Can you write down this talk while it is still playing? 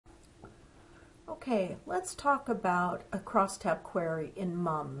Okay, let's talk about a crosstab query in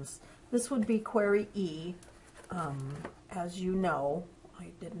mums. This would be query E. As you know,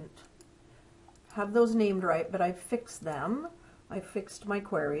 I didn't have those named right, but I fixed them. I fixed my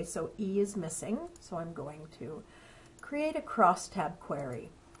query, so E is missing. So I'm going to create a crosstab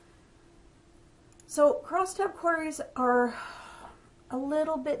query. So crosstab queries are a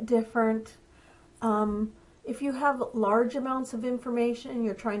little bit different. If you have large amounts of information and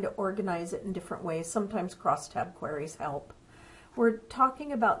you're trying to organize it in different ways, sometimes crosstab queries help. We're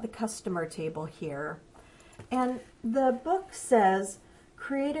talking about the customer table here, and the book says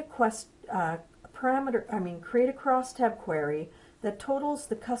create a create a crosstab query that totals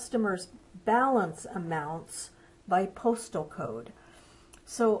the customer's balance amounts by postal code.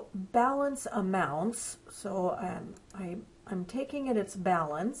 So balance amounts, so I'm taking it its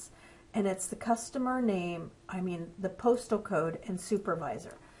balance, and it's the customer name, the postal code and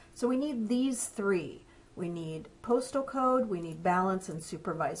supervisor. So we need these three. We need postal code, we need balance, and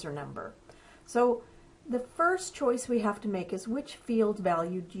supervisor number. So the first choice we have to make is which field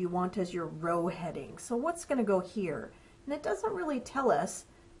value do you want as your row heading. So what's going to go here? And it doesn't really tell us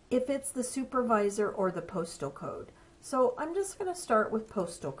if it's the supervisor or the postal code. So I'm just going to start with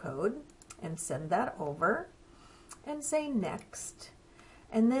postal code and send that over and say next.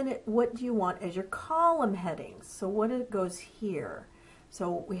 And then what do you want as your column headings? So what it goes here.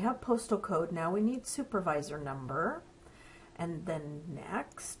 So we have postal code, now we need supervisor number, and then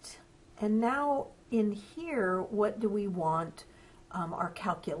next. And now in here, what do we want our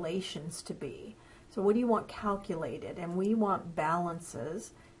calculations to be? So what do you want calculated? And we want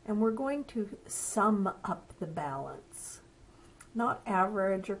balances, and we're going to sum up the balance. Not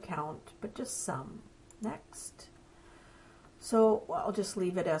average or count, but just sum. Next. So I'll just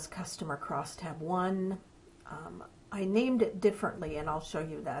leave it as customer crosstab 1. I named it differently, and I'll show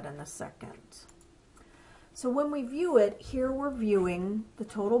you that in a second. So when we view it, here we're viewing the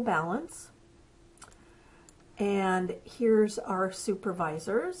total balance, and here's our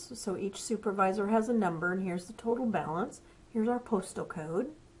supervisors. So each supervisor has a number, and here's the total balance. Here's our postal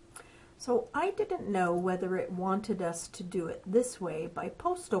code. So I didn't know whether it wanted us to do it this way by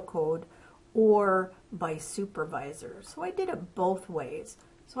postal code or by supervisor. So I did it both ways.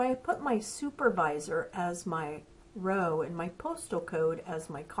 So I put my supervisor as my row and my postal code as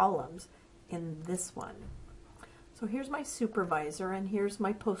my columns in this one. So here's my supervisor, and here's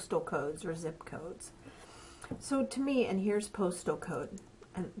my postal codes or zip codes. So to me, and here's postal code,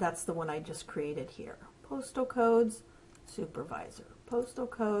 and that's the one I just created here. Postal codes, supervisor, postal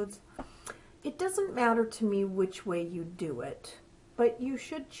codes. It doesn't matter to me which way you do it, but you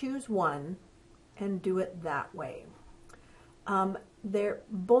should choose one and do it that way. They're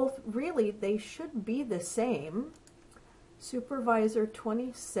both, really, they should be the same. Supervisor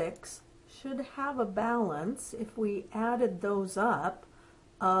 26 should have a balance, if we added those up,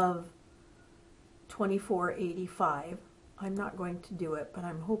 of 2485. I'm not going to do it, but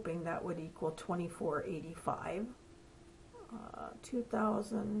I'm hoping that would equal 2485.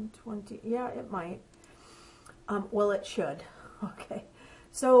 2020, yeah, it might. Well, it should. Okay.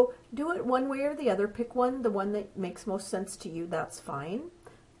 So do it one way or the other. Pick one, the one that makes most sense to you, that's fine.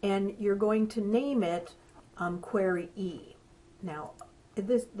 And you're going to name it query E. Now,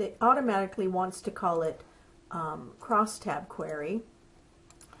 it automatically wants to call it crosstab query.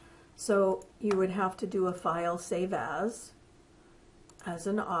 So you would have to do a file save as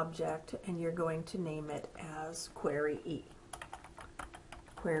an object, and you're going to name it as query E.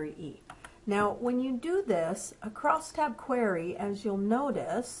 Query E. Now, when you do this, a crosstab query, as you'll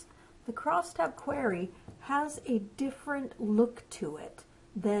notice, the crosstab query has a different look to it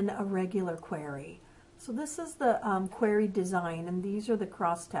than a regular query. So this is the query design, and these are the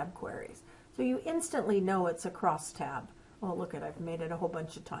crosstab queries. So you instantly know it's a crosstab. Oh, look at, I've made it a whole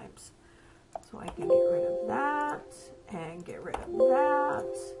bunch of times. So I can get rid of that and get rid of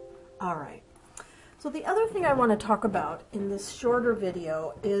that. All right. So the other thing I want to talk about in this shorter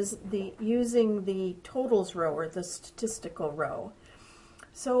video is using the totals row or the statistical row.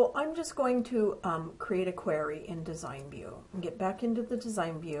 So I'm just going to create a query in Design View and get back into the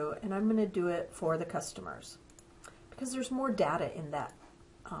Design View, and I'm going to do it for the customers because there's more data in that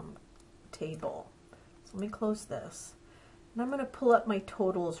table. So let me close this, and I'm going to pull up my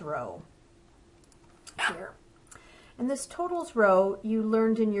totals row here. And this totals row, you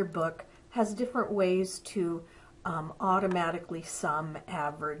learned in your book, has different ways to automatically sum,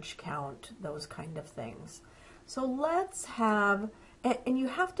 average, count, those kind of things. So let's have, and you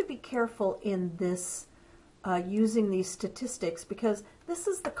have to be careful in this using these statistics, because this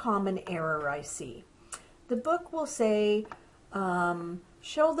is the common error I see. The book will say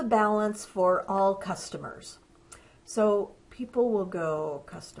show the balance for all customers. So people will go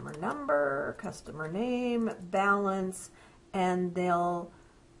customer number, customer name, balance, and they'll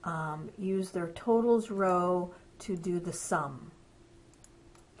use their totals row to do the sum.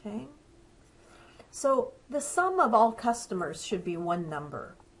 Okay? So the sum of all customers should be one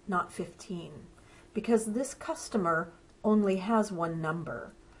number, not 15, because this customer only has one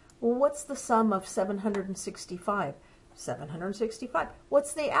number. Well, what's the sum of 765? 765.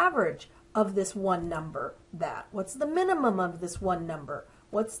 What's the average of this one number? That. What's the minimum of this one number?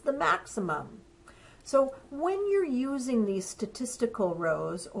 What's the maximum? So when you're using these statistical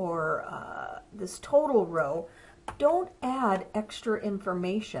rows or this total row, don't add extra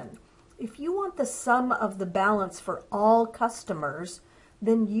information. If you want the sum of the balance for all customers,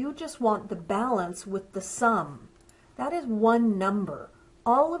 then you just want the balance with the sum. That is one number.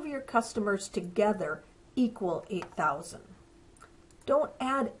 All of your customers together equal 8,000. Don't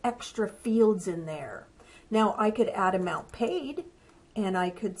add extra fields in there. Now I could add amount paid, and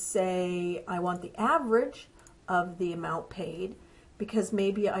I could say I want the average of the amount paid, because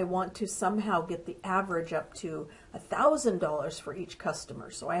maybe I want to somehow get the average up to $1,000 for each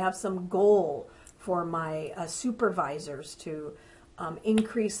customer. So I have some goal for my supervisors to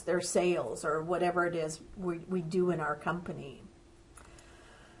increase their sales, or whatever it is we do in our company.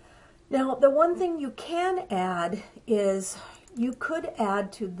 Now, the one thing you can add is you could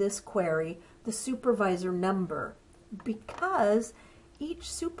add to this query the supervisor number, because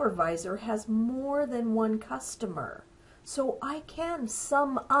each supervisor has more than one customer. So I can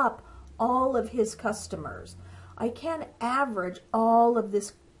sum up all of his customers. I can average all of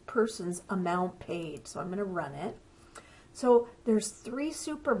this person's amount paid. So I'm going to run it. So there's 3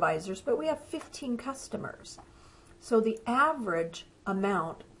 supervisors, but we have 15 customers. So the average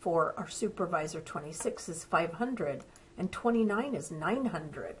amount for our supervisor 26 is 500 and 29 is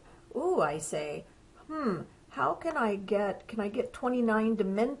 900. Ooh, I say, how can I get 29 to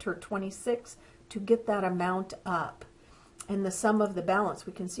mentor 26 to get that amount up? And the sum of the balance,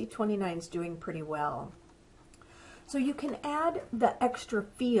 we can see 29 is doing pretty well. So you can add the extra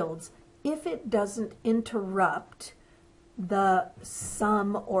fields if it doesn't interrupt the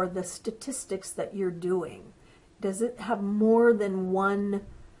sum or the statistics that you're doing. Does it have more than one,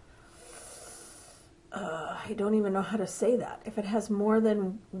 I don't even know how to say that. If it has more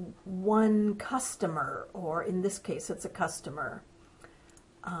than one customer, or in this case it's a customer,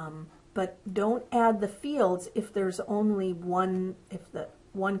 but don't add the fields if there's only one, if the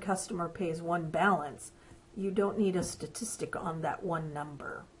one customer pays one balance. You don't need a statistic on that one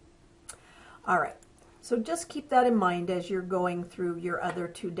number. All right. So just keep that in mind as you're going through your other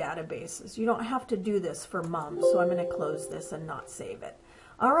 2 databases. You don't have to do this for moms, so I'm going to close this and not save it.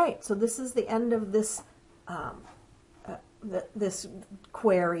 All right, so this is the end of this, this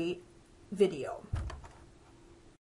query video.